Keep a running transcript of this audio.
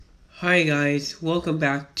Hi guys, welcome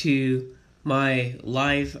back to my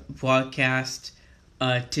live broadcast.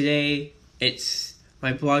 Today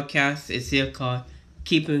my broadcast is here called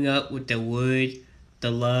Keeping Up with the Word, the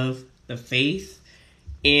Love, the Faith.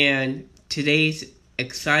 And today's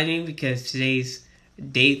exciting because today's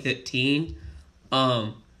day 13.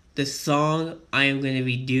 The song I am going to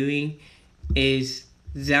be doing is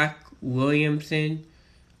Zach Williams'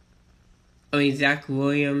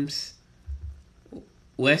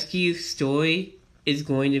 Rescue Story is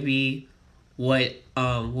going to be what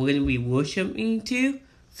we're going to be worshiping to.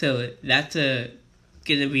 So that's going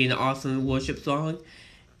to be an awesome worship song.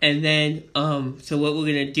 And then so what we're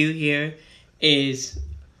going to do here is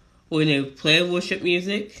we're going to play worship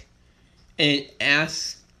music and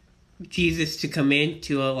ask Jesus to come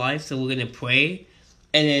into our life. So we're going to pray.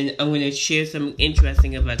 And then I'm going to share something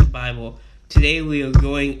interesting about the Bible. Today we are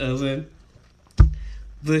going over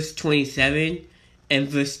verse 27 and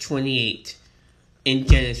verse 28 in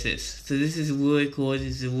Genesis. So this is really cool.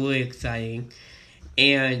 This is really exciting.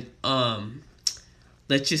 And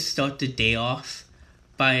let's just start the day off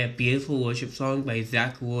by a beautiful worship song by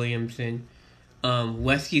Zach Williams,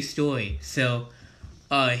 Rescue Story. So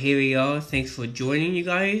here we are. Thanks for joining, you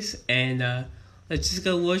guys. And let's just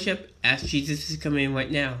go worship. Ask Jesus to come in right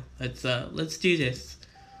now. Let's do this.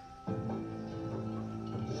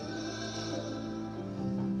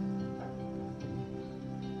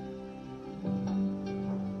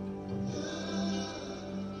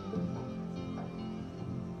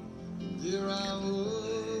 There I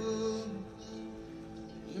was,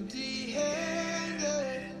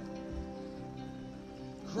 empty-handed,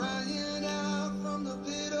 crying out from the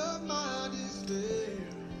pit of my despair.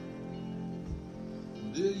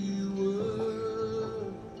 There you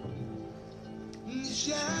were, in the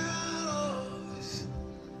shadows,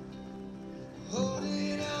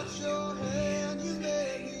 holding out your hand, you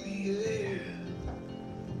made me hear.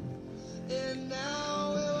 And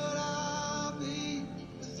now where would I be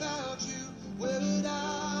without you? Where would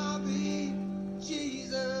I be,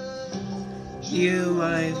 Jesus? You,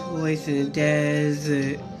 my voice in the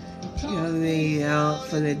desert, calling me out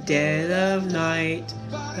from the dead of night,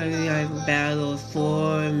 calling out battles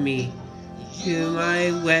for me. You, my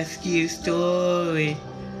rescue story,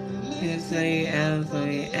 calling out from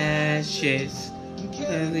the ashes,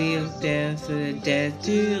 calling me of death from the death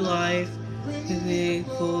to life, calling me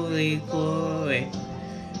fully glory.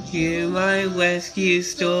 You, my rescue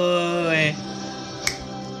story.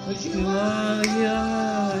 You are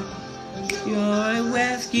your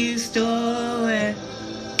rescue story.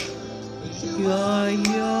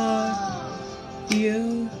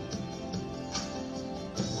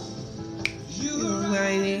 You're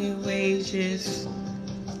writing wages.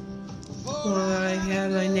 For I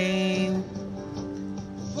have my name.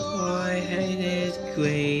 For I had His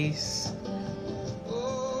grace.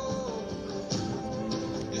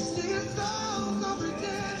 You sing songs of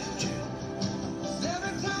redemption.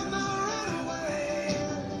 Every time I run away,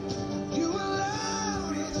 you were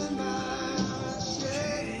louder than my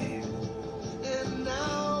shame. And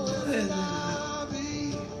now where would I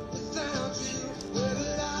be without you? Where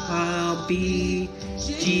would I'll be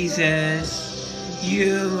Jesus.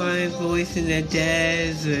 You're my voice in the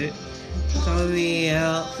desert. Call me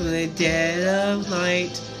out from the dead of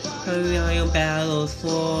night. Call me on your battles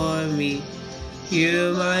for me.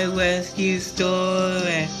 You're my rescue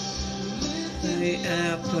story. Let me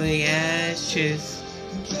up from the ashes.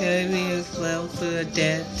 Carry me as well from the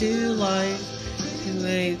death to life. Give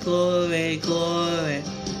me glory, glory.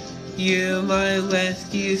 You're my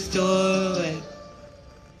rescue story.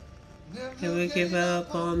 Never give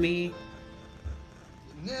up on me.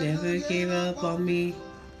 Never give up on me.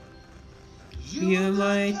 You're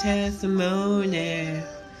my testimony.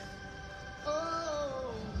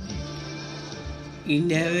 You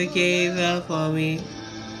never gave up on me.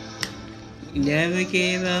 You never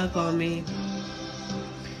gave up on me.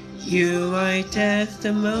 You're my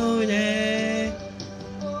testimony.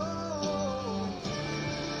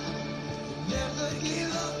 never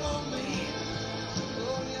give up on me?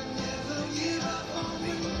 Oh, you never give up on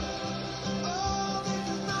me. Oh, this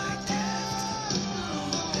is my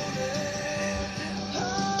testimony.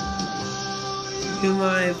 You're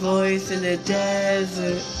my voice in the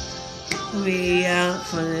desert. Call me out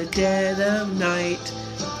from the dead of night.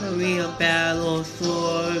 Call me on battles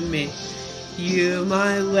for me. You're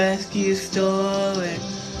my rescue story.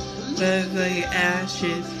 Burn like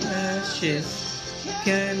ashes, ashes.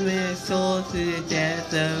 Carry my soul through the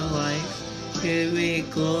death of life. Give me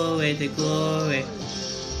glory to glory.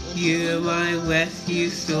 You're my rescue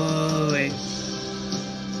story.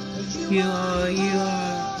 You are. You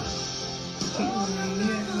are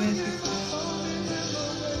rescue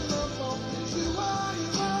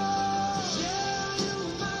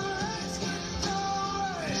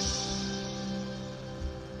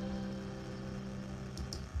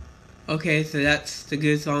Okay, so that's the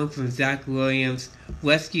good song from Zach Williams,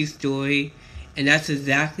 Rescue Story, and that's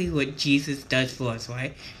exactly what Jesus does for us,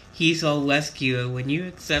 right? He's our rescuer. When you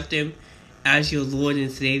accept Him as your Lord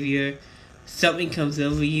and Savior, something comes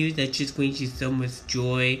over you that just brings you so much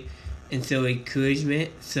joy and so encouragement.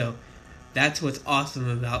 So that's what's awesome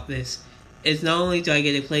about this. It's not only do I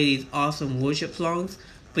get to play these awesome worship songs,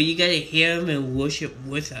 but you get to hear them and worship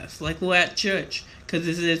with us, like we're at church, because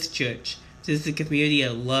this is church. This is a community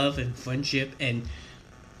of love and friendship and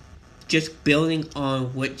just building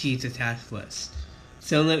on what Jesus has for us.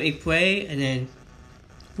 So let me pray and then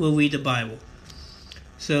we'll read the Bible.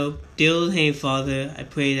 So, dear Lord, Heavenly Father, I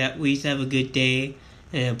pray that we have a good day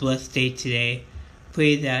and a blessed day today.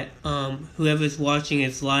 Pray that whoever's watching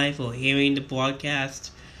this live or hearing the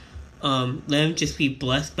broadcast, let them just be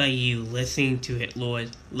blessed by you listening to it, Lord.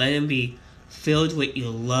 Let them be filled with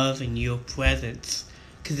your love and your presence.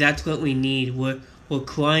 Because that's what we need. We're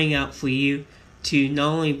crying out for you to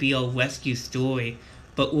not only be our rescue story,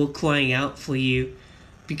 but we're crying out for you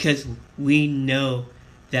because we know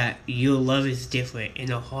that your love is different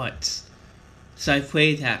in our hearts. So I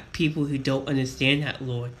pray that people who don't understand that,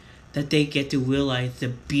 Lord, that they get to realize the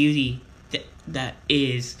beauty that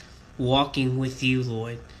is walking with you,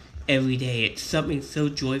 Lord, every day. It's something so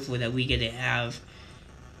joyful that we get to have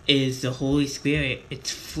is the Holy Spirit.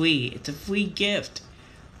 It's free. It's a free gift.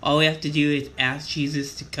 All we have to do is ask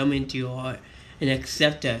Jesus to come into your heart and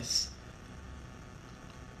accept us.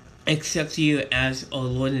 Accept you as our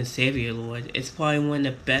Lord and Savior, Lord. It's probably one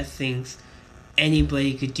of the best things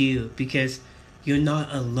anybody could do because you're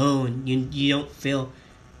not alone. You don't feel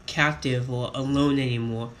captive or alone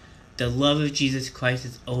anymore. The love of Jesus Christ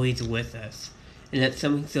is always with us. And that's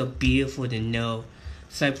something so beautiful to know.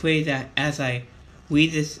 So I pray that as I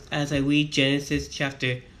read Genesis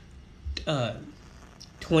chapter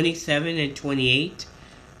 27 and 28,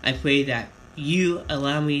 I pray that you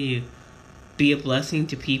allow me to be a blessing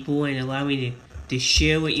to people and allow me to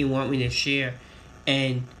share what you want me to share.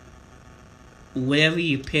 And whatever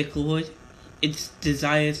you pick, Lord, it's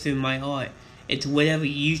desires in my heart. It's whatever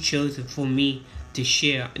you chose for me to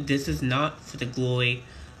share. This is not for the glory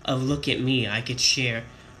of look at me, I could share.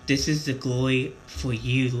 This is the glory for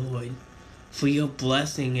you, Lord. For your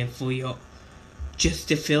blessing and for your just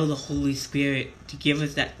to feel the Holy Spirit, to give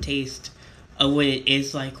us that taste of what it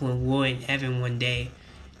is like when we're in heaven one day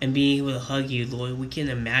and being able to hug you, Lord. We can't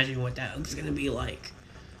imagine what that hug's going to be like.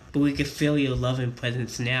 But we can feel your love and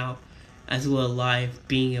presence now as we're alive,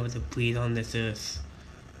 being able to breathe on this earth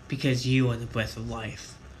because you are the breath of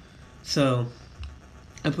life. So,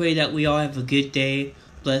 I pray that we all have a good day,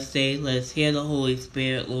 blessed day. Let us hear the Holy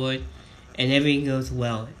Spirit, Lord, and everything goes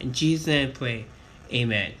well. In Jesus' name I pray.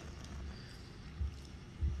 Amen.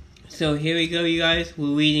 So here we go, you guys.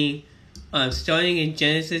 We're reading, starting in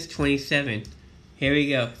Genesis 27. Here we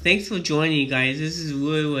go. Thanks for joining, you guys. This is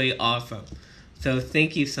really, really awesome. So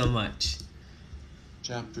thank you so much.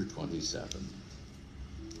 Chapter 27.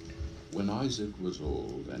 When Isaac was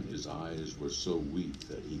old and his eyes were so weak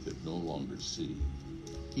that he could no longer see,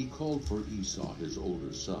 he called for Esau, his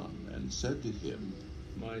older son, and said to him,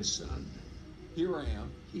 "My son, here I am."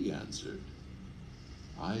 He answered.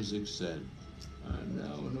 Isaac said, "I'm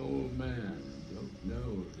now an old man and don't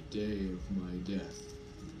know the day of my death.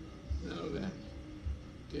 Now then,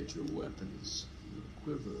 get your weapons, your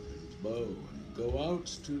quiver and bow, and go out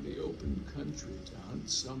to the open country to hunt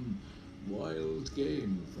some wild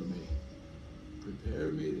game for me.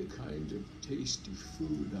 Prepare me the kind of tasty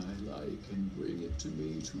food I like and bring it to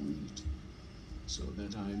me to eat, so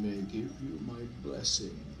that I may give you my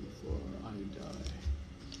blessing before I die."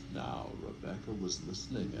 Now Rebekah was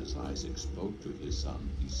listening as Isaac spoke to his son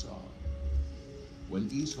Esau.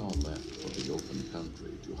 When Esau left for the open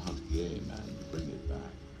country to hunt game and bring it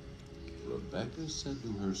back, Rebekah said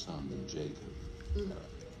to her son Jacob, "Look,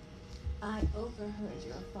 I overheard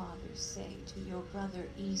your father say to your brother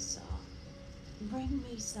Esau, 'Bring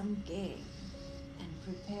me some game and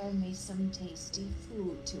prepare me some tasty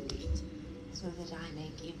food to eat, so that I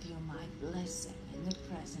may give you my blessing in the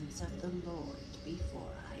presence of the Lord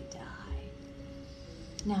before I die.'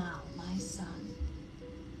 Now, my son,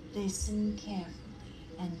 listen carefully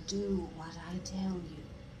and do what I tell you.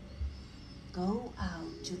 Go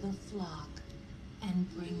out to the flock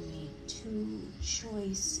and bring me 2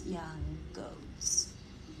 choice young goats,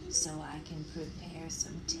 so I can prepare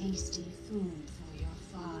some tasty food for your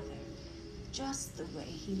father, just the way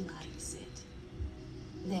he likes it.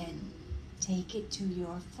 Then take it to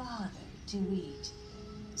your father to eat,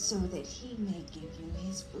 so that he may give you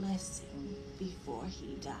his blessing before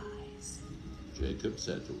he dies." Jacob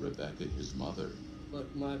said to Rebekah his mother,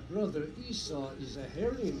 "But my brother Esau is a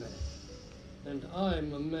hairy man, and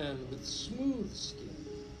I'm a man with smooth skin.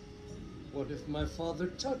 What if my father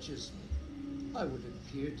touches me? I would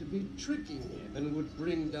appear to be tricking him and would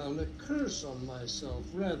bring down a curse on myself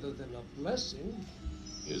rather than a blessing.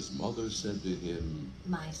 His mother said to him,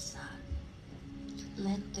 My son,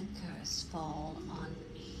 let the curse fall on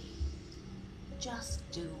me. Just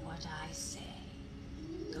do what I say.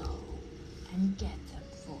 Go and get them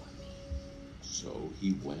for me. So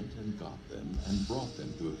he went and got them and brought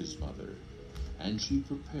them to his mother, and she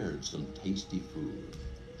prepared some tasty food,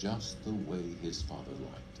 just the way his father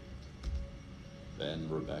liked it. Then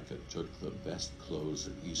Rebekah took the best clothes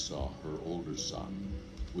of Esau, her older son,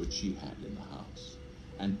 which she had in the house,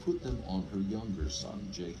 and put them on her younger son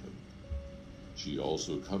Jacob. She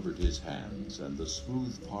also covered his hands and the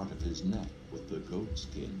smooth part of his neck with the goat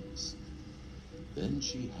skins. Then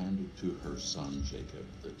she handed to her son Jacob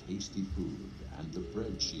the tasty food and the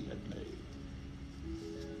bread she had made.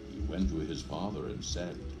 He went to his father and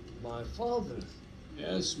said, My father,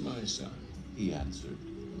 Yes, my son. He answered.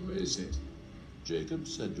 Who is it? Jacob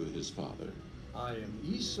said to his father, I am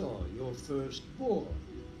Esau, your firstborn.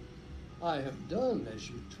 I have done as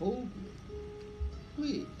you told me.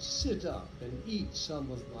 Please sit up and eat some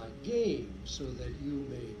of my game so that you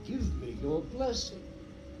may give me your blessing.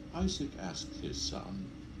 Isaac asked his son,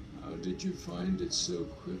 How did you find it so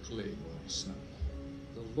quickly, my son?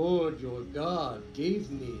 The Lord your God gave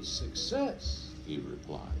me success. he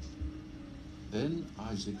replied. Then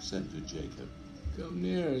Isaac said to Jacob, Come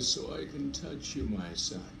near so I can touch you, my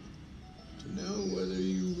son, to know whether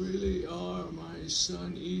you really are my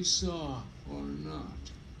son Esau or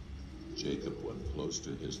not. Jacob went close to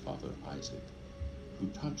his father Isaac, who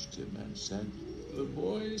touched him and said, The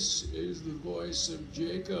voice is the voice of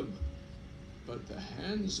Jacob, but the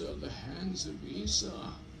hands are the hands of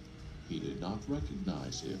Esau. He did not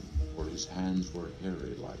recognize him, for his hands were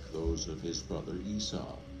hairy like those of his brother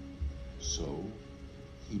Esau. So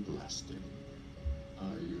he blessed him.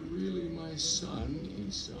 Are you really my son,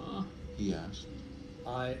 Esau? He asked.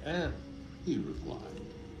 I am. He replied.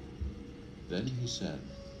 Then he said,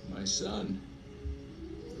 My son,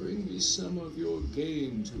 bring me some of your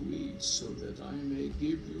game to eat so that I may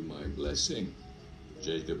give you my blessing.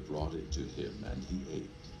 Jacob brought it to him, and he ate.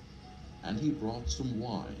 And he brought some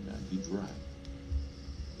wine, and he drank.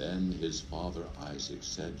 Then his father Isaac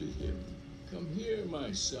said to him, Come here,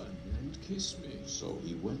 my son, and kiss me. So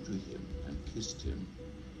he went to him and kissed him.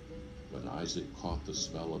 When Isaac caught the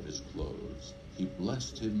smell of his clothes, he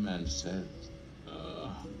blessed him and said,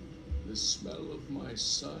 Ah, the smell of my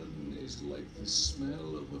son is like the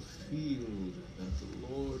smell of a field that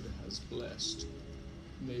the Lord has blessed.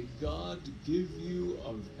 May God give you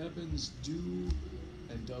of heaven's dew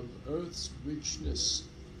and of earth's richness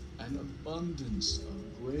an abundance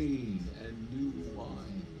of grain and new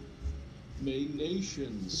wine. May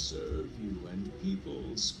nations serve you and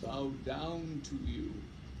peoples bow down to you.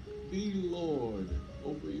 Be Lord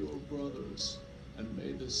over your brothers, and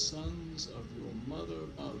may the sons of your mother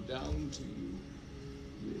bow down to you.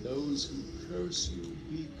 May those who curse you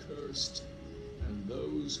be cursed, and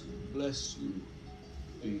those who bless you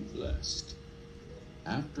be blessed.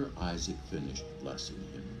 After Isaac finished blessing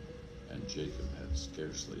him, and Jacob had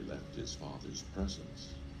scarcely left his father's presence,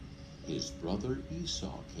 his brother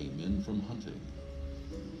Esau came in from hunting.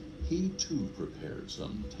 He too prepared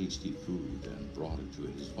some tasty food and brought it to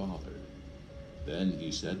his father. Then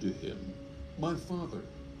he said to him, My father,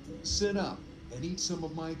 sit up and eat some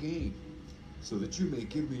of my game, so that you may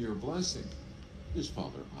give me your blessing. His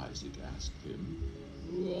father Isaac asked him,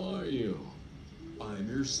 Who are you? I'm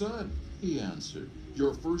your son, He answered.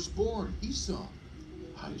 your firstborn, Esau.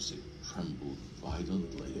 Isaac trembled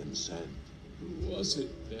violently and said, Who was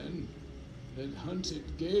it then that hunted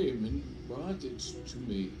game and brought it to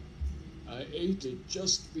me? I ate it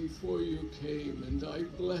just before you came, and I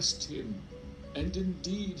blessed him. And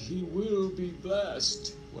indeed he will be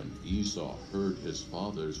blessed. When Esau heard his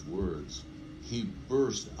father's words, he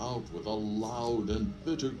burst out with a loud and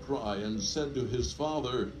bitter cry and said to his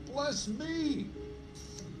father, Bless me!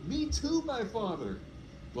 Me too, my father.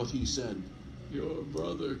 But he said, Your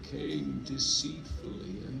brother came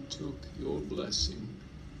deceitfully and took your blessing.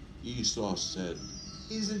 Esau said,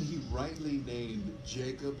 Isn't he rightly named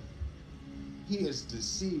Jacob? He has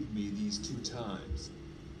deceived me these 2 times.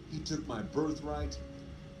 He took my birthright,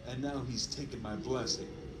 and now he's taken my blessing.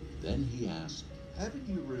 Then he asked, Haven't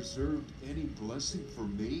you reserved any blessing for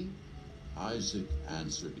me? Isaac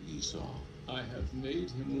answered Esau, I have made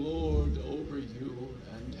him lord over you,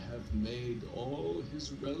 and have made all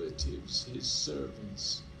his relatives his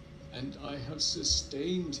servants. And I have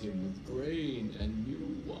sustained him with grain and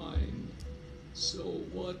new wine. So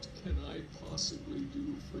what can I possibly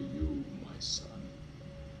do for you, my son?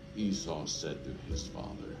 Esau said to his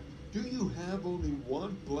father, Do you have only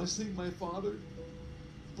one blessing, my father?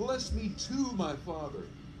 Bless me too, my father.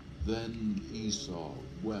 Then Esau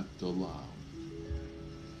wept aloud.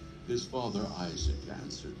 His father Isaac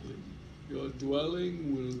answered him, Your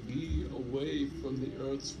dwelling will be away from the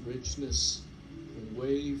earth's richness,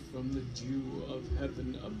 away from the dew of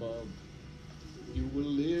heaven above. You will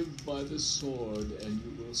live by the sword, and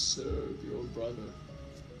you will serve your brother.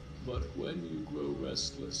 But when you grow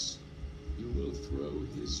restless, you will throw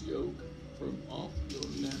his yoke from off your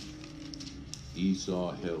neck.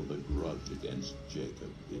 Esau held a grudge against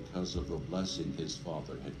Jacob because of the blessing his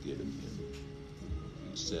father had given him.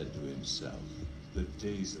 He said to himself, The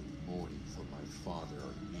days of mourning for my father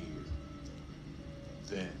are near.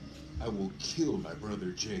 Then I will kill my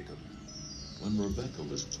brother Jacob. When Rebekah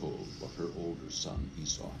was told what her older son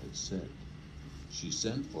Esau had said, she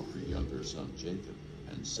sent for her younger son Jacob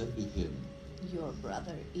and said to him, Your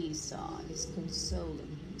brother Esau is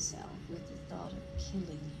consoling himself with the thought of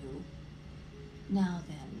killing you. Now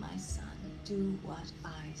then, my son, do what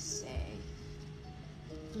I say.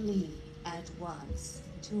 Flee at once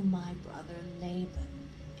to my brother Laban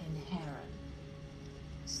in Haran.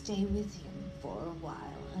 Stay with him for a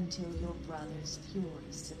while until your brother's fury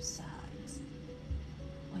subsides.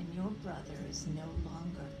 When your brother is no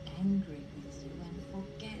longer angry with you and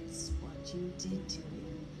forgets what you did to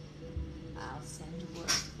him, I'll send word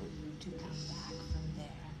for you to come back from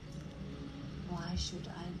there. Why should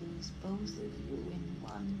I lose both of you in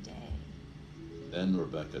one day? Then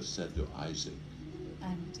Rebekah said to Isaac,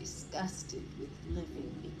 I'm disgusted with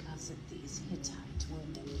living because of these Hittite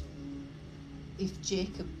women. If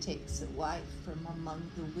Jacob takes a wife from among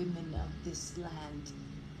the women of this land,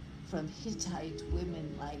 from Hittite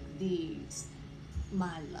women like these,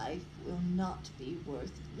 my life will not be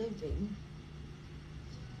worth living.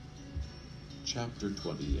 Chapter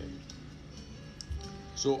 28.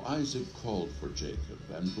 So Isaac called for Jacob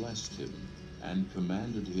and blessed him and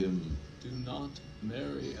commanded him, Do not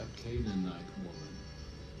marry a Canaanite woman.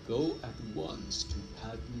 Go at once to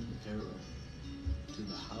Paddan Aram, to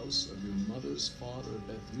the house of your mother's father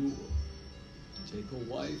Bethuel. Take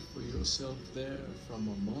a wife for yourself there from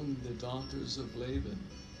among the daughters of Laban,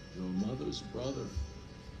 your mother's brother.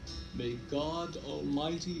 May God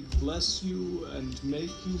Almighty bless you and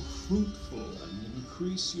make you fruitful and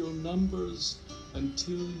increase your numbers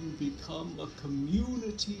until you become a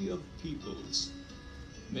community of peoples.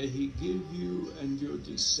 May he give you and your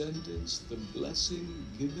descendants the blessing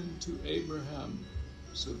given to Abraham,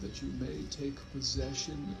 so that you may take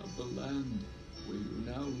possession of the land where you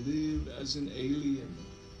now live as an alien,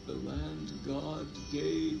 the land God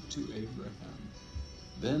gave to Abraham.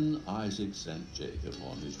 Then Isaac sent Jacob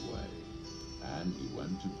on his way, and he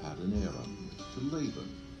went to Paddan Aram to Laban,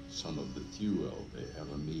 son of Bethuel the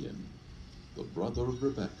Aramean, the brother of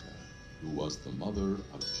Rebekah, who was the mother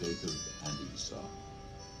of Jacob and Esau.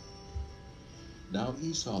 Now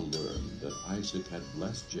Esau learned that Isaac had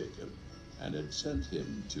blessed Jacob and had sent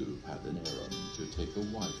him to Paddan Aram to take a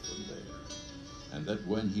wife from there, and that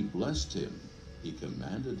when he blessed him, he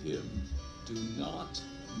commanded him, Do not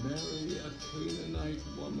marry a Canaanite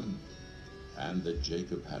woman. and that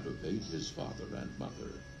Jacob had obeyed his father and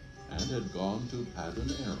mother, and had gone to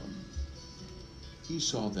Paddan Aram.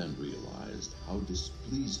 Esau then realized how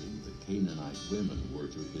displeasing the Canaanite women were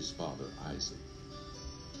to his father Isaac.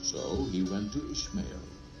 So he went to Ishmael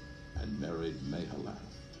and married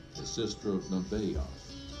Mahalath, the sister of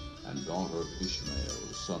Nebaioth, and daughter of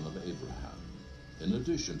Ishmael, son of Abraham, in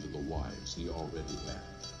addition to the wives he already had.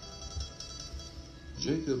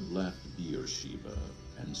 Jacob left Beersheba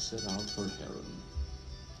and set out for Haran.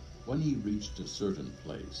 When he reached a certain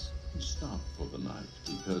place, he stopped for the night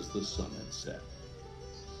because the sun had set.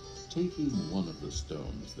 Taking one of the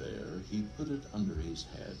stones there, he put it under his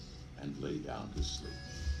head and lay down to sleep.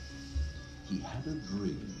 He had a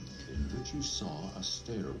dream in which he saw a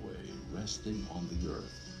stairway resting on the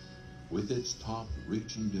earth, with its top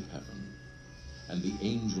reaching to heaven, and the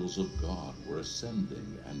angels of God were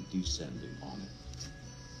ascending and descending on it.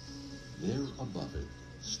 There above it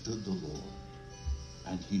stood the Lord,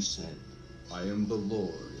 and he said, I am the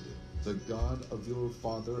Lord, the God of your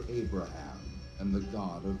father Abraham, and the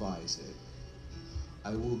God of Isaac.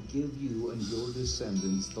 I will give you and your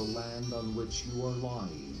descendants the land on which you are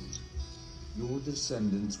lying. Your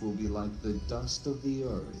descendants will be like the dust of the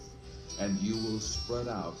earth, and you will spread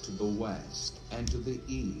out to the west and to the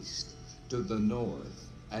east, to the north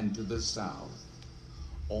and to the south.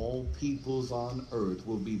 All peoples on earth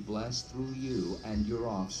will be blessed through you and your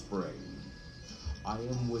offspring. I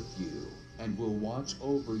am with you, and will watch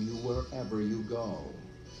over you wherever you go.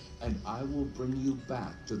 And I will bring you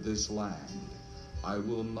back to this land. I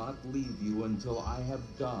will not leave you until I have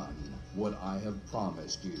done what I have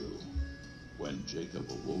promised you. When Jacob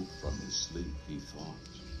awoke from his sleep, he thought,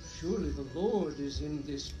 Surely the Lord is in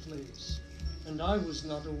this place, and I was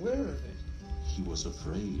not aware of it. he was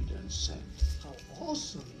afraid and said, How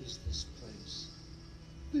awesome is this place!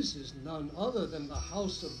 This is none other than the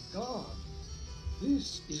house of God.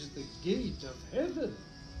 This is the gate of heaven.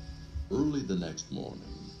 Early the next morning,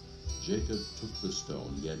 Jacob took the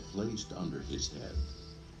stone he had placed under his head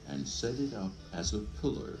and set it up as a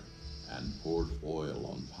pillar and poured oil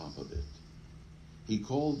on top of it. He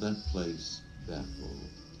called that place Bethel,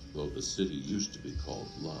 though the city used to be called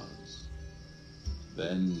Luz.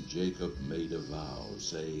 Then Jacob made a vow,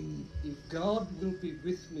 saying, If God will be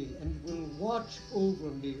with me and will watch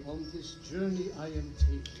over me on this journey I am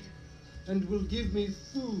taking, and will give me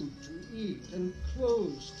food to eat and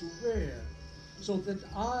clothes to wear, so that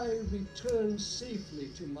I return safely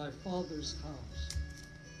to my father's house,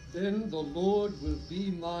 then the Lord will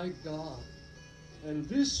be my God, and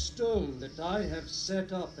this stone that I have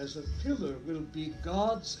set up as a pillar will be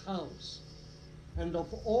God's house. And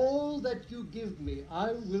of all that you give me,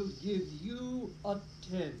 I will give you a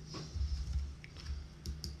tenth.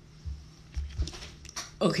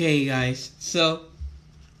 Okay, guys, so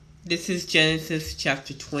this is Genesis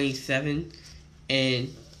chapter 27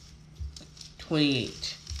 and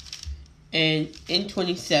 28. And in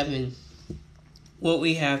 27, what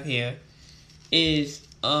we have here is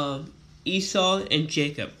Esau and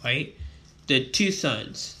Jacob, right? The two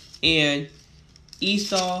sons. And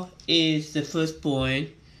Esau is the firstborn,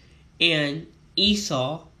 and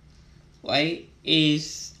Esau, right,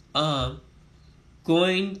 is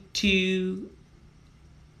going to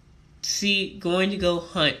go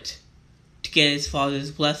hunt to get his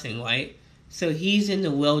father's blessing, right? So he's in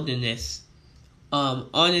the wilderness,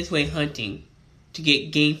 on his way hunting to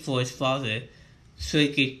get game for his father, so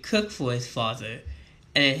he could cook for his father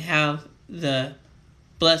and have the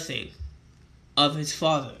blessing of his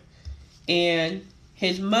father. And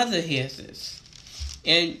his mother hears this.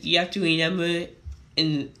 And you have to remember,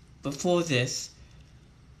 before this,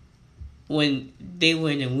 when they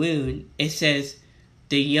were in the womb, it says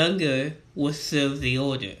the younger will serve the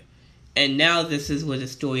older. And now this is where the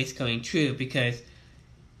story is coming true, because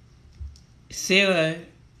Rebecca,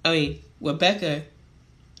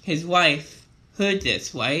 his wife, heard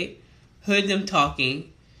this, right? Heard them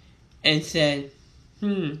talking and said,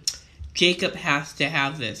 Jacob has to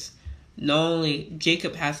have this. Not only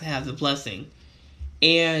Jacob has to have the blessing.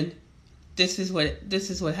 And this is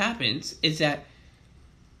what happens, is that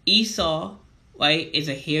Esau, right, is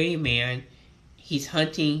a hairy man. He's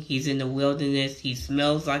hunting, he's in the wilderness, he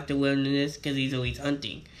smells like the wilderness because he's always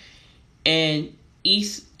hunting. And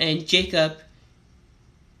Jacob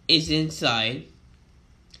is inside,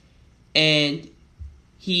 and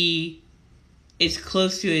he's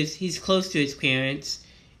close to his parents,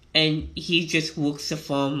 and he just works the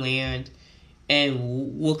farmland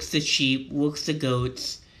and works the sheep, works the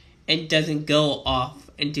goats, and doesn't go off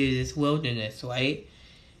into this wilderness, right?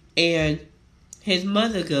 And his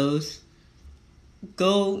mother goes,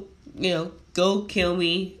 go kill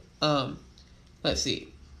me. Let's see.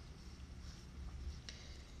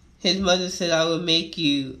 His mother said, I will make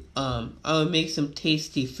some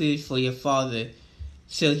tasty food for your father,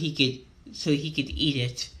 so he could eat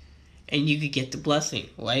it, and you could get the blessing,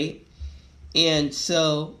 right? And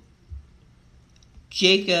so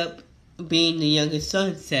Jacob, being the youngest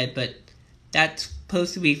son, said, but that's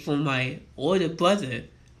supposed to be for my older brother,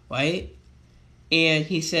 right? And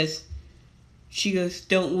she goes,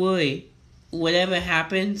 don't worry, whatever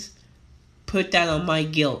happens, put that on my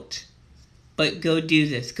guilt. But go do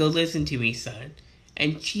this, go listen to me, son.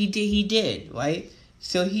 And he did, right?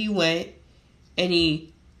 So he went and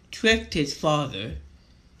he tricked his father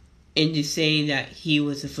into saying that he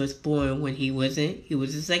was the firstborn when he wasn't. He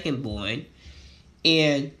was the secondborn.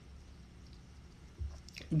 And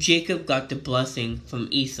Jacob got the blessing from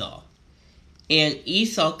Esau. And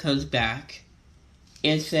Esau comes back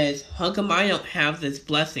and says, how come I don't have this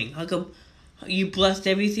blessing? How come you blessed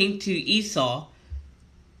everything to Esau?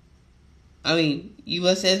 You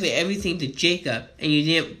blessed everything to Jacob, and you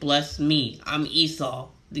didn't bless me. I'm Esau,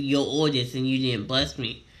 your oldest, and you didn't bless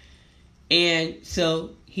me. And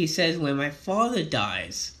so he says, when my father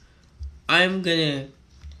dies, I'm gonna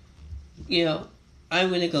go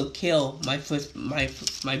kill my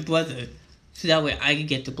brother, so that way I can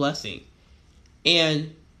get the blessing.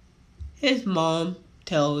 And his mom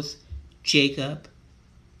tells Jacob,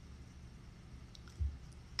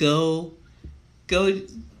 go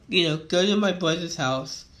go to my brother's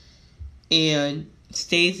house and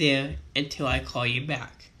stay there until I call you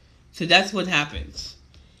back. So that's what happens.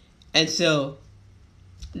 And so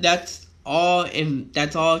that's all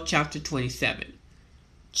chapter 27.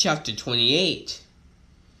 Chapter 28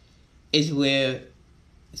 is where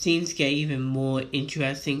things get even more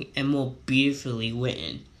interesting and more beautifully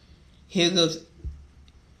written. Here goes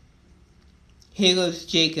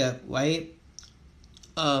Jacob, right?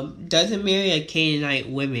 Doesn't marry a Canaanite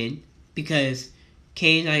woman because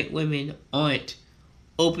Canaanite women aren't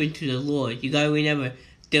open to the Lord. You gotta remember,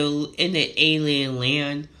 they're in an alien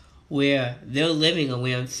land where they're living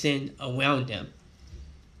around sin around them.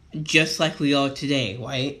 Just like we are today,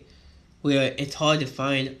 right? Where it's hard to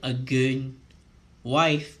find a good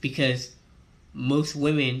wife because most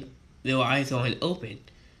women, their eyes aren't open.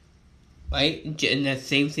 Right? And that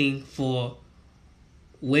same thing for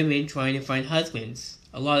women trying to find husbands.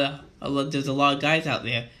 There's a lot of guys out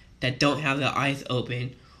there that don't have their eyes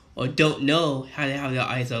open or don't know how to have their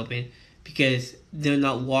eyes open because they're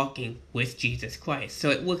not walking with Jesus Christ.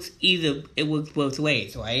 So it works both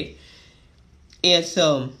ways, right? And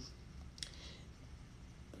so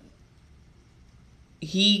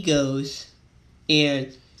Jacob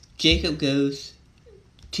goes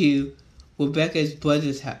to Rebecca's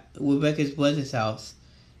brother's house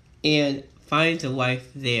and finds a wife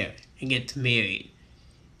there and gets married.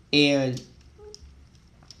 And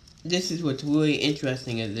this is what's really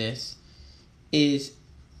interesting of this is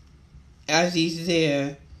as he's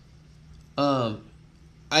there,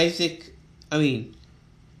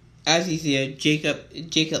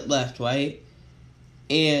 Jacob left, right?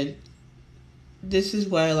 And this is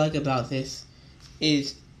what I like about this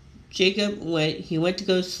is Jacob went to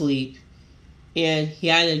go sleep and he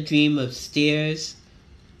had a dream of stairs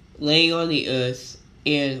laying on the earth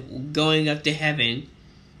and going up to heaven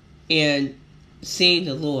and seeing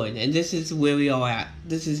the Lord. And this is where we are at.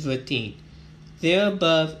 This is 13. There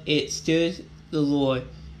above it stood the Lord,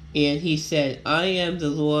 and he said, I am the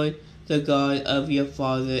Lord, the God of your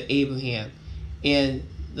father Abraham, and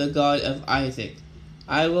the God of Isaac.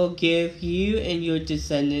 I will give you and your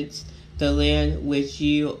descendants the land which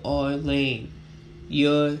you are laying.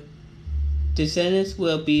 Your descendants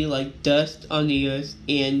will be like dust on the earth,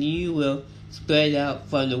 and you will spread out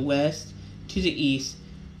from the west to the east,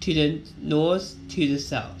 to the north, to the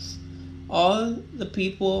south. All the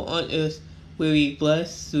people on earth will be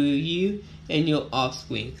blessed through you and your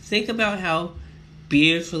offspring. Think about how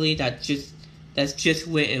beautifully that's just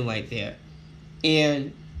written right there.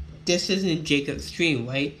 And this isn't Jacob's dream,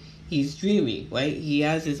 right? He's dreaming, right? He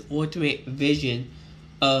has this ultimate vision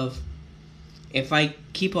of, if I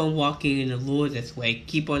keep on walking in the Lord this way,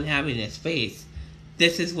 keep on having this faith,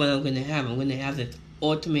 this is what I'm going to have. I'm going to have this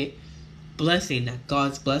ultimate blessing that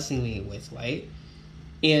God's blessing me with, right?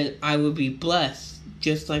 And I will be blessed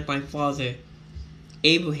just like my father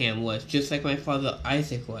Abraham was, just like my father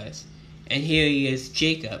Isaac was. And here he is,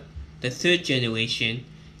 Jacob, the third generation,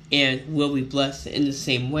 and will be blessed in the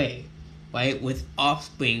same way, right? With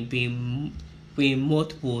offspring being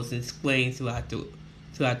multiples and spreading throughout the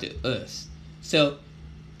earth. So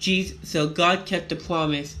God kept the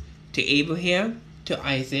promise to Abraham, to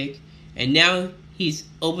Isaac, and now he's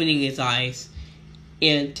opening his eyes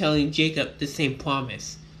and telling Jacob the same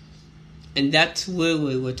promise. And that's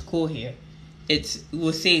really what's cool here.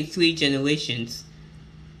 We're seeing 3 generations,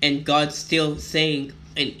 and God's still saying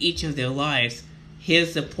in each of their lives,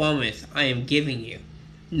 here's the promise I am giving you.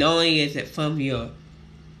 Not only is it from your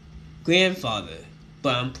grandfather,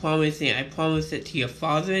 but I promised it to your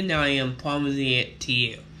father, and now I am promising it to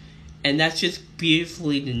you. And that's just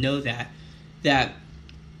beautifully to know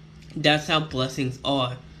that's how blessings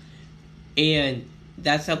are. And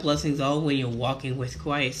that's how blessings are when you're walking with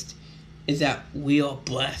Christ, is that we are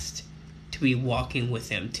blessed to be walking with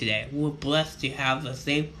Him today. We're blessed to have the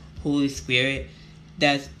same Holy Spirit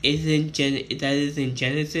that is in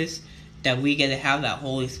Genesis, that we get to have that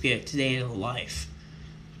Holy Spirit today in our life.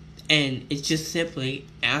 And it's just simply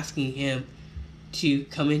asking Him to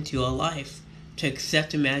come into our life, to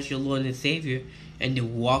accept Him as your Lord and Savior, and to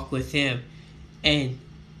walk with Him, and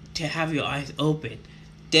to have your eyes open.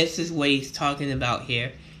 This is what He's talking about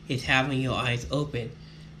here, is having your eyes open.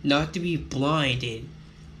 Not to be blinded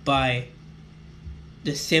by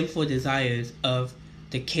the sinful desires of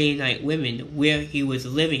the Canaanite women where he was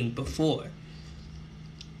living before.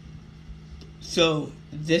 So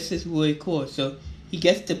this is really cool. So he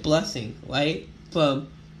gets the blessing, right, from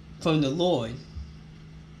the Lord.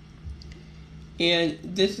 And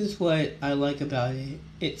this is what I like about it.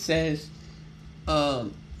 It says,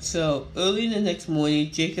 so early the next morning,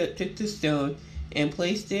 Jacob took the stone and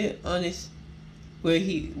placed it on his where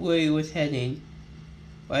he was heading,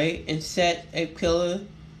 right? And set a pillar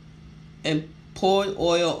and poured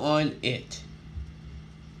oil on it.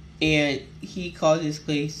 And he called this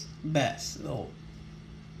place Bethel.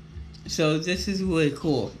 So this is really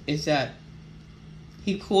cool. Is that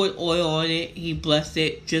he poured oil on it. He blessed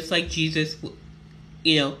it, just like Jesus,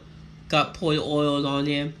 got poured oil on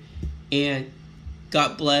him, and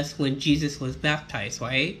got blessed when Jesus was baptized,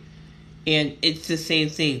 right? And it's the same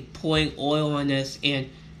thing, pouring oil on us and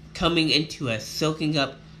coming into us, soaking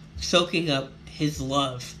up His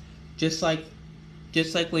love, just like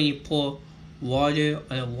when you pour water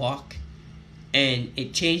on a wok, and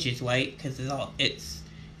it changes, right? Because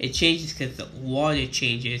it changes because the water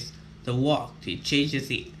changes the wok. It changes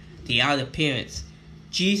the outer appearance.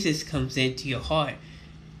 Jesus comes into your heart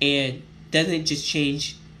and doesn't just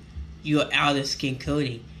change your outer skin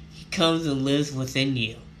coating. He comes and lives within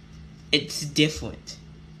you. It's different.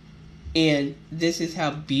 And this is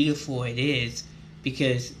how beautiful it is,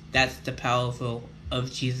 because that's the power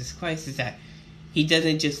of Jesus Christ, is that He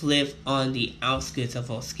doesn't just live on the outskirts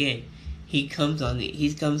of our skin. He comes on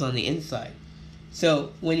the inside.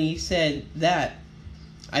 So when he said that,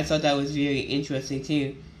 I thought that was very interesting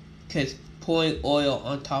too, because pouring oil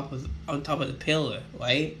on top of the pillar,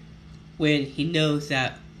 right? When he knows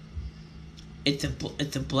that it's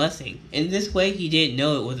a blessing. In this way, he didn't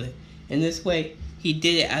know it was in this way, he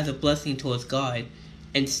did it as a blessing towards God,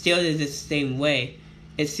 and still in the same way,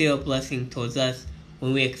 it's still a blessing towards us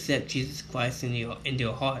when we accept Jesus Christ into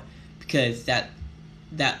our heart, because that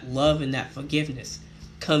love and that forgiveness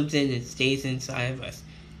comes in and stays inside of us.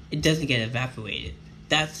 It doesn't get evaporated.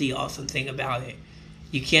 That's the awesome thing about it.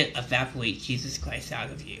 You can't evaporate Jesus Christ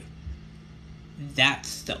out of you.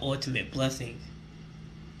 That's the ultimate blessing.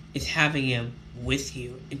 It's having Him with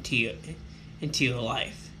you into your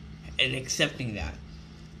life and accepting that.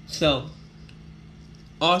 So,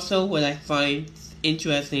 also what I find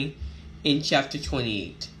interesting in chapter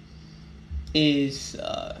 28 is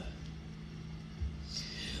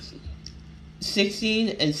 16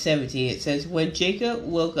 and 17. It says, when Jacob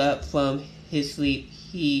woke up from his sleep,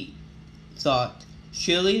 he thought,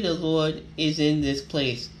 surely the Lord is in this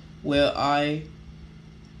place where I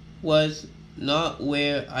was not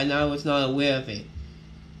aware of it.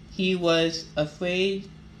 He was afraid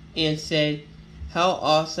and said, how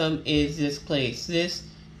awesome is this place? This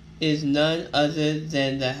is none other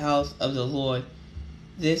than the house of the Lord.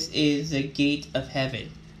 This is the gate of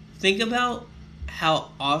heaven. Think about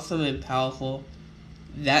how awesome and powerful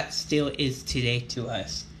that still is today to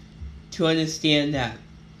us. To understand that.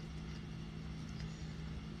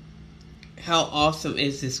 How awesome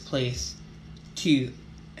is this place to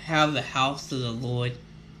have the house of the Lord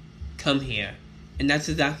come here. And that's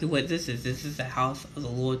exactly what this is. This is the house of the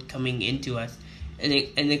Lord coming into us and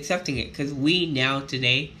accepting it. Because we now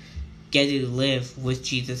today get to live with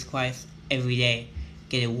Jesus Christ every day.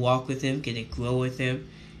 Get to walk with Him, get to grow with Him,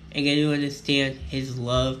 and get to understand His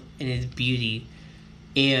love and His beauty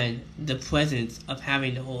and the presence of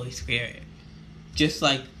having the Holy Spirit. Just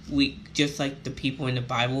like the people in the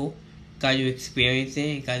Bible got to experience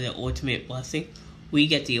it and got the ultimate blessing, we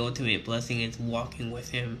get the ultimate blessing is walking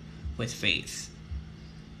with Him with faith.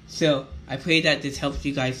 So, I pray that this helps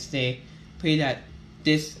you guys today. Pray that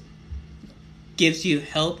this gives you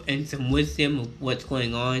help and some wisdom of what's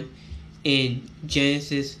going on in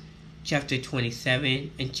Genesis chapter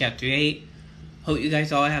 27 and chapter 8. Hope you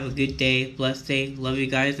guys all have a good day, blessed day. Love you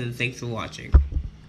guys, and thanks for watching.